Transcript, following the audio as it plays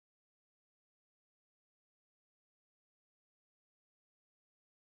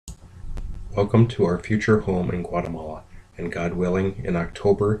Welcome to our future home in Guatemala, and God willing, in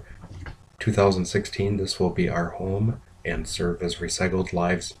October 2016 this will be our home and serve as Recycled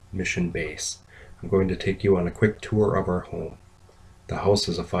Lives mission base. I'm going to take you on a quick tour of our home. The house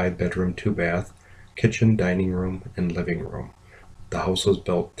is a 5-bedroom, 2-bath, kitchen, dining room, and living room. The house was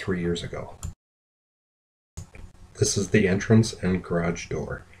built 3 years ago. This is the entrance and garage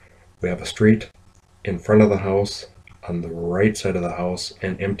door. We have a street in front of the house, on the right side of the house,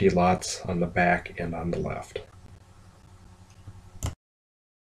 and empty lots on the back and on the left.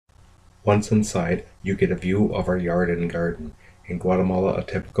 Once inside, you get a view of our yard and garden. In Guatemala, a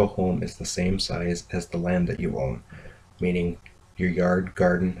typical home is the same size as the land that you own, meaning your yard,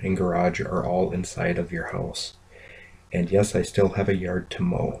 garden, and garage are all inside of your house. And yes, I still have a yard to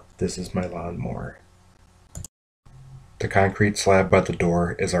mow. This is my lawnmower. The concrete slab by the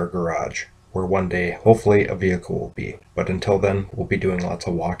door is our garage, where one day, hopefully, a vehicle will be, but until then, we'll be doing lots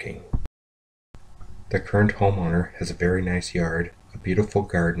of walking. The current homeowner has a very nice yard, a beautiful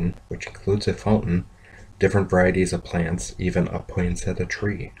garden, which includes a fountain, different varieties of plants, even a poinsettia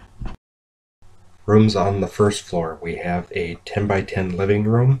tree. Rooms on the first floor, we have a 10 by 10 living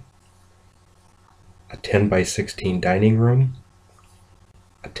room, a 10 by 16 dining room,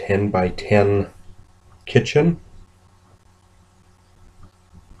 a 10 by 10 kitchen,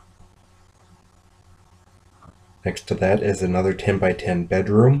 next to that is another 10 by 10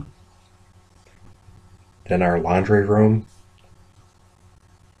 bedroom, then our laundry room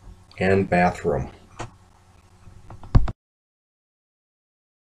and bathroom.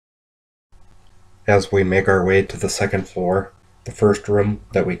 As we make our way to the second floor, the first room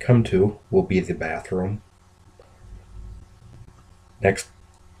that we come to will be the bathroom. Next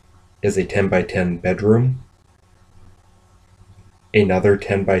is a 10 by 10 bedroom, another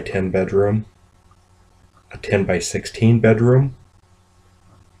 10 by 10 bedroom, a 10 by 16 bedroom,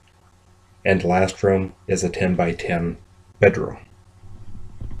 and last room is a 10 by 10 bedroom.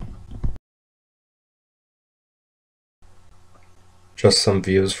 Just some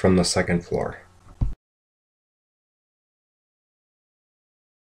views from the second floor.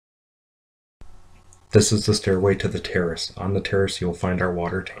 This is the stairway to the terrace. On the terrace you'll find our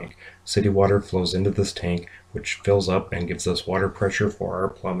water tank. City water flows into this tank, which fills up and gives us water pressure for our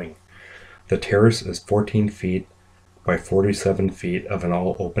plumbing. The terrace is 14 feet by 47 feet of an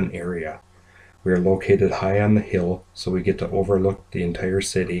all open area. We are located high on the hill, so we get to overlook the entire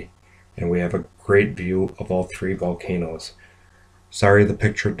city, and we have a great view of all 3 volcanoes. Sorry the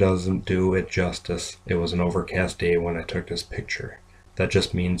picture doesn't do it justice. It was an overcast day when I took this picture. That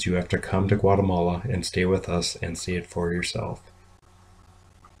just means you have to come to Guatemala and stay with us and see it for yourself.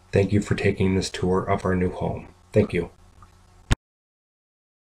 Thank you for taking this tour of our new home. Thank you.